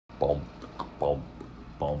Boom,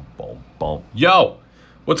 boom, boom, boom. Yo,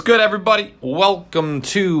 what's good, everybody? Welcome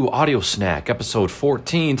to Audio Snack, episode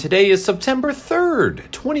 14. Today is September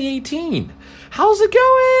 3rd, 2018. How's it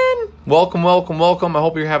going? Welcome, welcome, welcome. I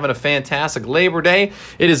hope you're having a fantastic Labor Day.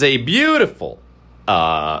 It is a beautiful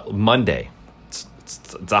Monday.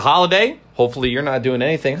 It's a holiday. Hopefully you're not doing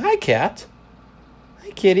anything. Hi, cat.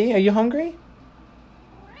 Hi, kitty. Are you hungry?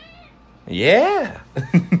 Yeah.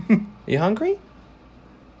 You hungry?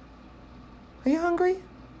 Are you hungry?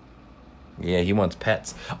 Yeah, he wants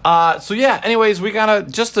pets. Anyways, we got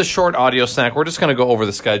just a short audio snack. We're just going to go over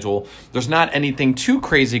the schedule. There's not anything too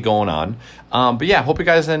crazy going on. Hope you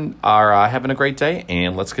guys are having a great day,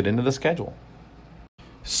 and let's get into the schedule.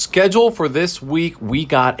 Schedule for this week, we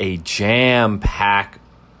got a jam-packed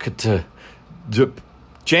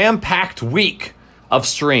week of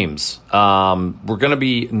streams. We're going to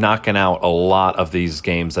be knocking out a lot of these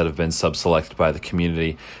games that have been sub-selected by the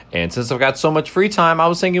community. And since I've got so much free time, I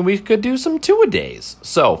was thinking we could do some two-a-days.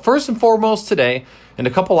 So first and foremost today, in a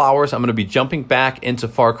couple hours, I'm going to be jumping back into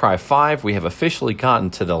Far Cry 5. We have officially gotten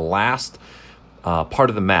to the last part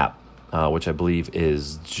of the map, which I believe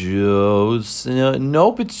is it's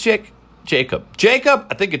Jacob.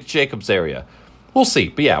 I think it's Jacob's area. We'll see.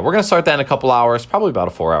 But yeah, we're going to start that in a couple hours, probably about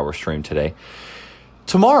a 4-hour stream today.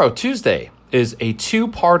 Tomorrow, Tuesday, is a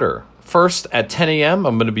two-parter. First, at 10 a.m.,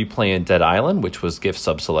 I'm going to be playing Dead Island, which was gift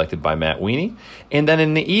sub-selected by Matt Weenie. And then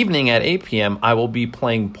in the evening at 8 p.m., I will be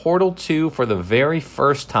playing Portal 2 for the very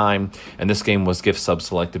first time. And this game was gift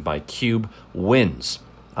sub-selected by Cube Wins.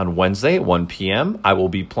 On Wednesday at 1 p.m., I will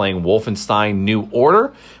be playing Wolfenstein New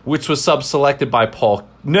Order, which was sub-selected by Paul...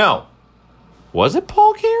 No. Was it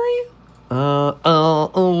Paul Carey? Where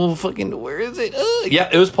is it? Yeah,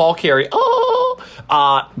 it was Paul Carey.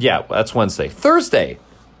 That's Wednesday. Thursday,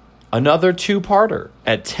 another two-parter.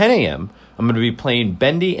 At 10 a.m., I'm going to be playing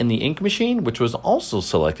Bendy and the Ink Machine, which was also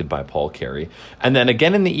selected by Paul Carey. And then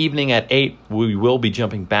again in the evening at 8, we will be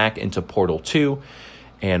jumping back into Portal 2.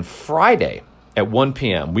 And Friday at 1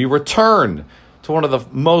 p.m., we return to one of the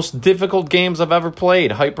most difficult games I've ever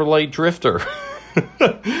played, Hyper Light Drifter.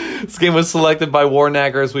 This game was selected by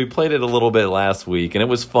Warnaggers. We played it a little bit last week, and it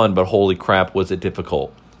was fun, but holy crap, was it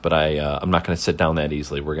difficult. But I'm not going to sit down that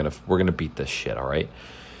easily. We're gonna beat this shit, all right?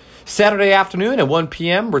 Saturday afternoon at 1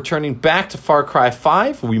 p.m., returning back to Far Cry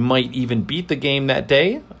 5. We might even beat the game that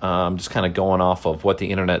day. Just kind of going off of what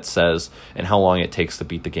the internet says and how long it takes to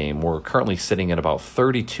beat the game. We're currently sitting at about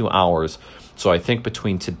 32 hours. So I think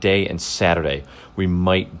between today and Saturday, we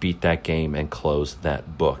might beat that game and close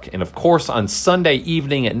that book. And of course, on Sunday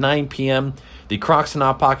evening at 9 p.m., the Crocs and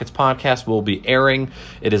Hot Pockets podcast will be airing.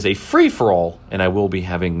 It is a free-for-all, and I will be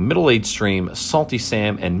having Middle Age Stream, Salty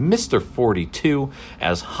Sam, and Mr. 42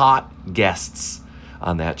 as hot guests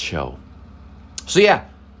on that show. So yeah,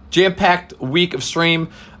 jam-packed week of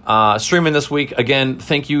streaming this week. Again,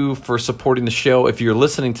 thank you for supporting the show. If you're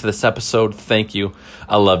listening to this episode, thank you.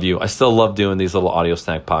 I love you. I still love doing these little audio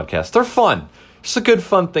snack podcasts. They're fun. It's a good,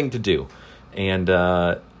 fun thing to do. And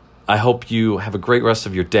I hope you have a great rest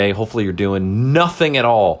of your day. Hopefully you're doing nothing at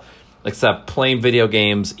all except playing video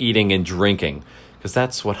games, eating, and drinking, because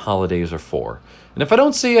that's what holidays are for. And if I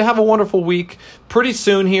don't see you, have a wonderful week. Pretty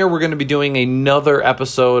soon here, we're going to be doing another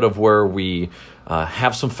episode of where we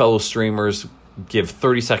have some fellow streamers give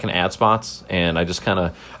 30-second ad spots, and I just kind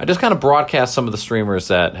of broadcast some of the streamers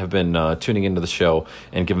that have been tuning into the show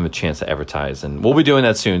and give them a chance to advertise, and we'll be doing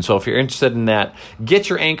that soon. So if you're interested in that, get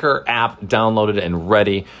your Anchor app downloaded and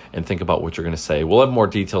ready, and think about what you're going to say. We'll have more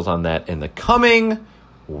details on that in the coming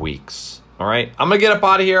weeks. All right, I'm going to get up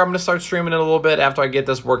out of here. I'm going to start streaming in a little bit after I get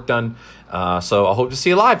this work done. So I hope to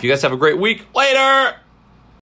see you live. You guys have a great week. Later!